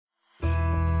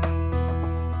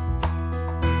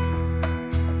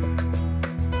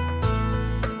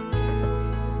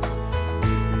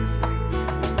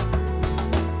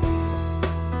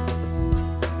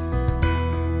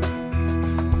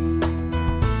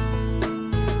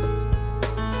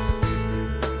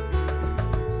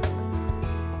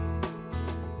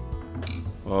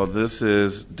Well, this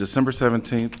is December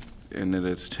 17th, and it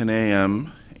is 10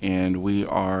 a.m., and we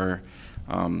are,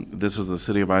 this is the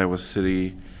City of Iowa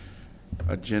City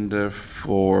agenda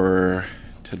for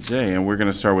today, and we're going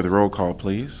to start with a roll call,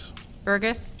 please.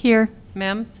 Burgess. Here.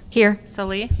 Mims. Here.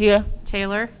 Salee. Here.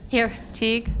 Taylor. Here.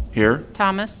 Teague. Here.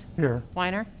 Thomas. Here.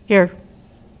 Weiner. Here.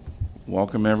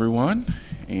 Welcome, everyone.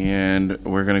 And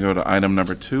we're going to go to item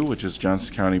number 2, which is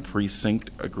Johnson County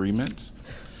Precinct Agreements.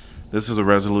 This is a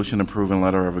resolution approving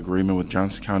letter of agreement with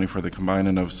Johnson County for the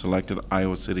combining of selected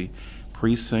Iowa City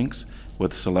precincts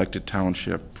with selected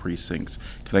township precincts.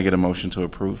 Can I get a motion to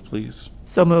approve, please?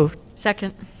 So moved.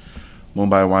 Second. Moved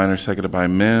by Weiner, seconded by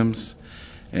Mims.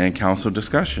 And council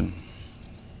discussion.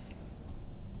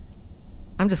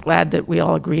 I'm just glad that we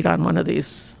all agreed on one of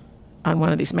these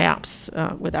maps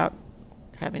without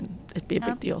having it be a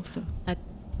big deal. So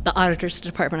The auditor's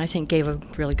department, I think, gave a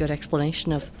really good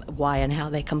explanation of why and how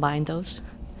they combined those.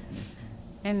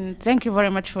 And thank you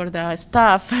very much for the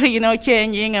staff,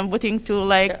 changing and putting to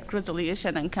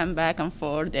resolution and come back and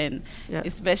forth, and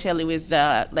especially with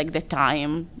the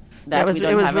time that we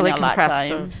don't have really a lot of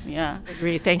compressed. time. So Yeah. I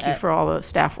agree. Thank you for all the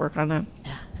staff work on that.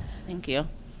 Thank you.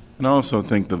 And I also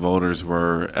think the voters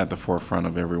were at the forefront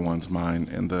of everyone's mind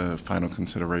in the final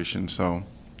consideration. So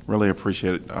really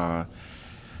appreciate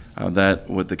that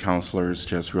with the counselors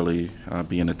just really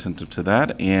being attentive to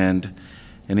that. And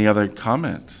any other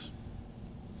comments?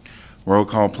 Roll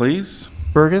call, please.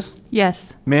 Burgess,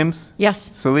 Yes. Mims, Yes.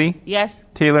 Salee, Yes.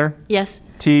 Taylor, Yes.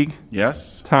 Teague,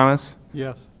 Yes. Thomas,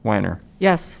 Yes. Weiner.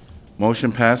 Yes.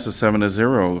 Motion passes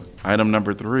 7-0. Item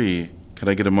number 3. Could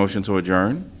I get a motion to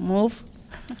adjourn? Move.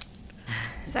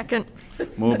 Second.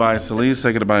 Moved by Salee,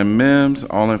 seconded by Mims.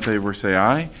 All in favor say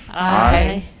aye.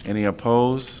 Aye. Any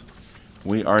opposed?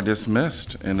 We are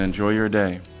dismissed, and enjoy your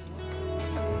day.